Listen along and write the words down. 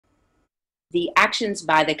The actions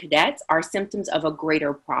by the cadets are symptoms of a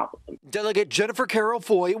greater problem. Delegate Jennifer Carroll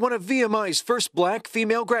Foy, one of VMI's first black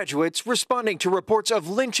female graduates, responding to reports of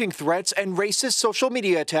lynching threats and racist social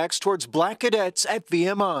media attacks towards black cadets at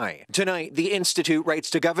VMI. Tonight, the Institute writes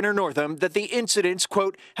to Governor Northam that the incidents,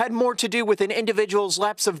 quote, had more to do with an individual's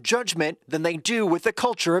lapse of judgment than they do with the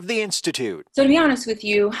culture of the Institute. So to be honest with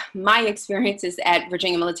you, my experiences at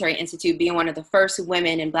Virginia Military Institute, being one of the first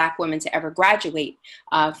women and black women to ever graduate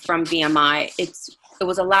from VMI, it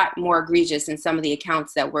was a lot more egregious in some of the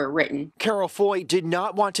accounts that were written. Carroll Foy did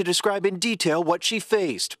not want to describe in detail what she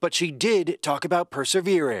faced, but she did talk about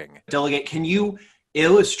persevering. Delegate, can you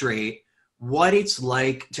illustrate what it's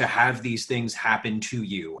like to have these things happen to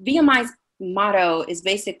you? VMI's motto is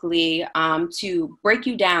basically to break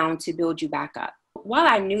you down to build you back up. While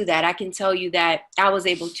I knew that, I can tell you that I was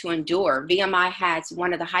able to endure. VMI has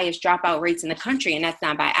one of the highest dropout rates in the country, and that's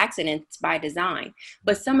not by accident, it's by design.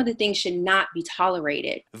 But some of the things should not be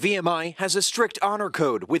tolerated. VMI has a strict honor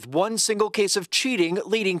code with one single case of cheating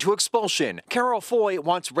leading to expulsion. Carroll Foy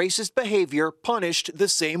wants racist behavior punished the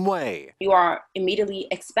same way. You are immediately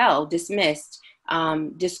expelled, dismissed,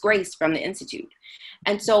 disgraced from the Institute.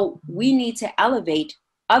 And so we need to elevate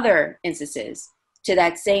other instances to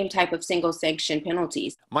that same type of single sanction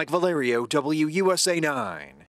penalties. Mike Valerio, WUSA 9.